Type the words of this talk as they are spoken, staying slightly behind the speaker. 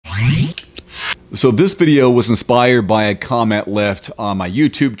So this video was inspired by a comment left on my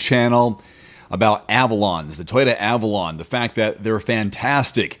YouTube channel about Avalons, the Toyota Avalon, the fact that they're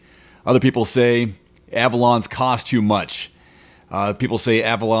fantastic. Other people say Avalons cost too much. People say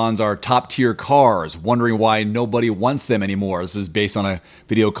Avalons are top tier cars, wondering why nobody wants them anymore. This is based on a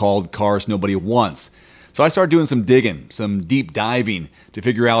video called Cars Nobody Wants. So I started doing some digging, some deep diving to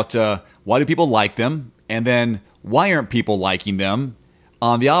figure out why do people like them, and then why aren't people liking them?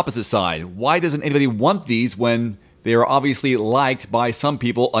 On the opposite side, why doesn't anybody want these when they are obviously liked by some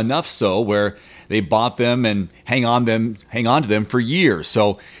people enough so where they bought them and hang on to them for years?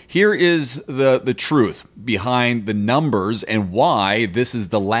 So here is the truth behind the numbers and why this is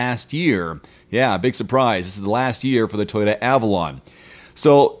the last year. Yeah, big surprise. This is the last year for the Toyota Avalon.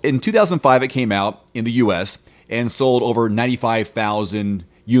 So in 2005, it came out in the US and sold over 95,000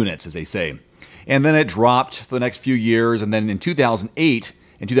 units, as they say. And then it dropped for the next few years. And then in 2008,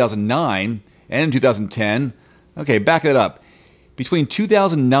 in 2009, and in 2010, okay, back it up. Between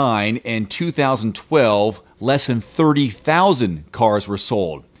 2009 and 2012, less than 30,000 cars were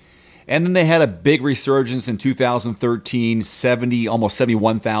sold. And then they had a big resurgence in 2013, almost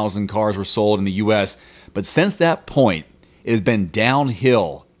 71,000 cars were sold in the US. But since that point, it has been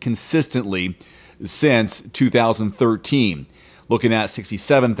downhill consistently since 2013. Looking at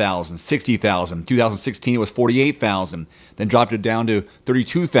 67,000, 60,000. 2016, it was 48,000. Then dropped it down to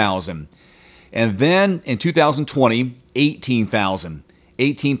 32,000. And then in 2020, 18,000.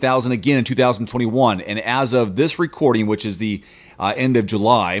 18,000 again in 2021. And as of this recording, which is the end of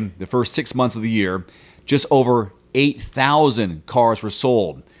July, the first 6 months of the year, just over 8,000 cars were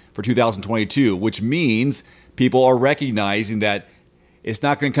sold for 2022, which means people are recognizing that it's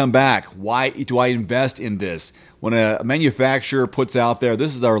not going to come back. Why do I invest in this? When a manufacturer puts out there,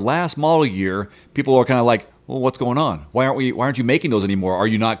 this is our last model year, people are kind of like, well, what's going on? Why aren't you making those anymore? Are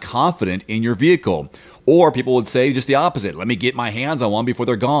you not confident in your vehicle? Or people would say just the opposite. Let me get my hands on one before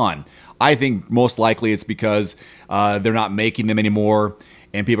they're gone. I think most likely it's because they're not making them anymore.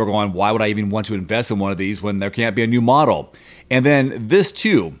 And people are going, why would I even want to invest in one of these when there can't be a new model? And then this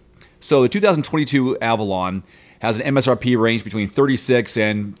too. So the 2022 Avalon has an MSRP range between $36,000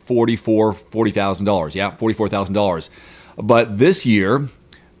 and $40,000. Yeah, $44,000. But this year,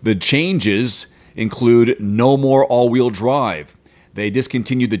 the changes include no more all-wheel drive. They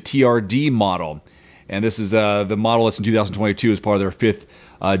discontinued the TRD model. And this is the model that's in 2022 as part of their fifth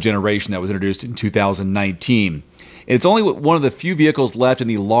generation that was introduced in 2019. It's only one of the few vehicles left in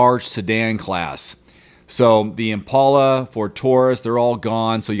the large sedan class. So the Impala, Ford Taurus, they're all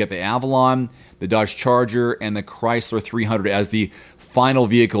gone. So you got the Avalon, the Dodge Charger, and the Chrysler 300 as the final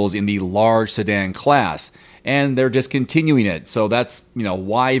vehicles in the large sedan class. And they're discontinuing it. So that's,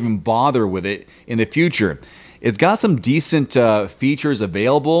 why even bother with it in the future? It's got some decent features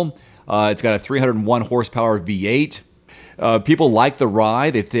available. It's got a 301 horsepower V8. People like the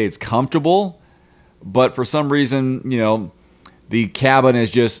ride. They say it's comfortable. But for some reason, the cabin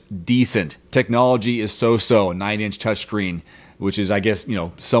is just decent. Technology is so-so, 9-inch touchscreen, which is, I guess,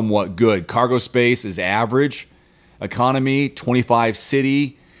 somewhat good. Cargo space is average. Economy, 25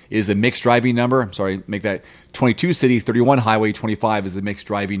 city is the mixed driving number. I'm sorry, make that 22 city, 31 highway, 25 is the mixed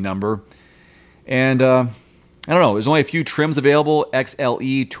driving number. And I don't know, there's only a few trims available.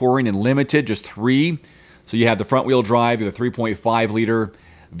 XLE, Touring, and Limited, just 3. So you have the front wheel drive, the 3.5 liter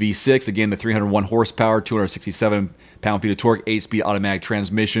V6, again, the 301 horsepower, 267 pound-feet of torque, 8-speed automatic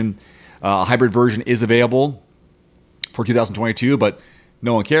transmission. A hybrid version is available for 2022, but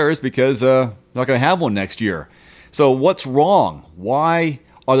no one cares because they're not going to have one next year. So what's wrong? Why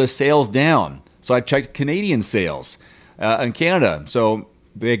are the sales down? So I checked Canadian sales in Canada. So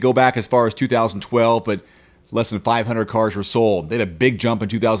they go back as far as 2012, but less than 500 cars were sold. They had a big jump in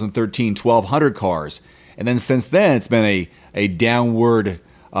 2013, 1,200 cars. And then since then, it's been a downward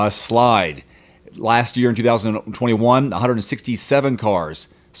slide. Last year in 2021, 167 cars.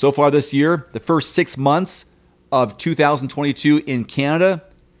 So far this year, the first 6 months of 2022 in Canada,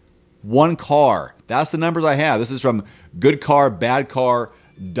 1 car. That's the numbers I have. This is from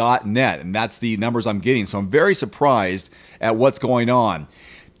goodcarbadcar.net, and that's the numbers I'm getting. So I'm very surprised at what's going on.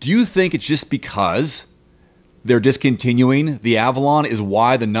 Do you think it's just because they're discontinuing the Avalon is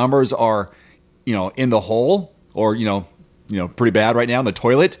why the numbers are, in the hole or, pretty bad right now in the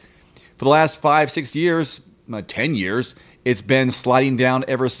toilet? For the last 5-6 years, 10 years, it's been sliding down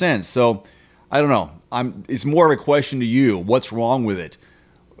ever since. So I don't know. It's more of a question to you. What's wrong with it?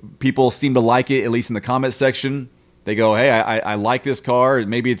 People seem to like it, at least in the comment section. They go, hey, I like this car.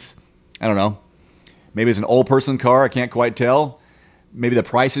 Maybe it's, I don't know. Maybe it's an old person car. I can't quite tell. Maybe the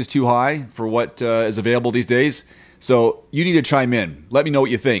price is too high for what is available these days. So you need to chime in. Let me know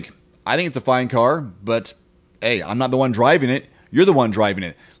what you think. I think it's a fine car, but hey, I'm not the one driving it. You're the one driving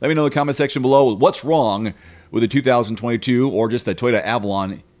it. Let me know in the comment section below what's wrong with the 2022 or just the Toyota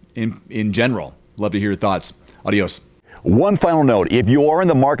Avalon in general. Love to hear your thoughts. Adios. One final note, if you are in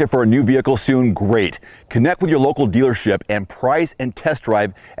the market for a new vehicle soon, great. Connect with your local dealership and price and test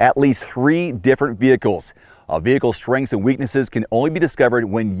drive at least 3 different vehicles. A vehicle's strengths and weaknesses can only be discovered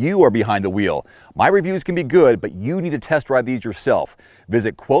when you are behind the wheel. My reviews can be good, but you need to test drive these yourself.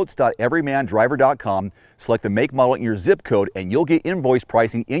 Visit quotes.everymandriver.com, select the make, model, and your zip code, and you'll get invoice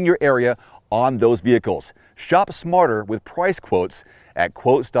pricing in your area on those vehicles. Shop smarter with price quotes at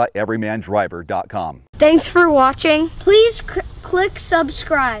quotes.everymandriver.com. Thanks for watching. Please click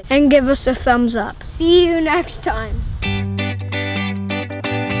subscribe and give us a thumbs up. See you next time.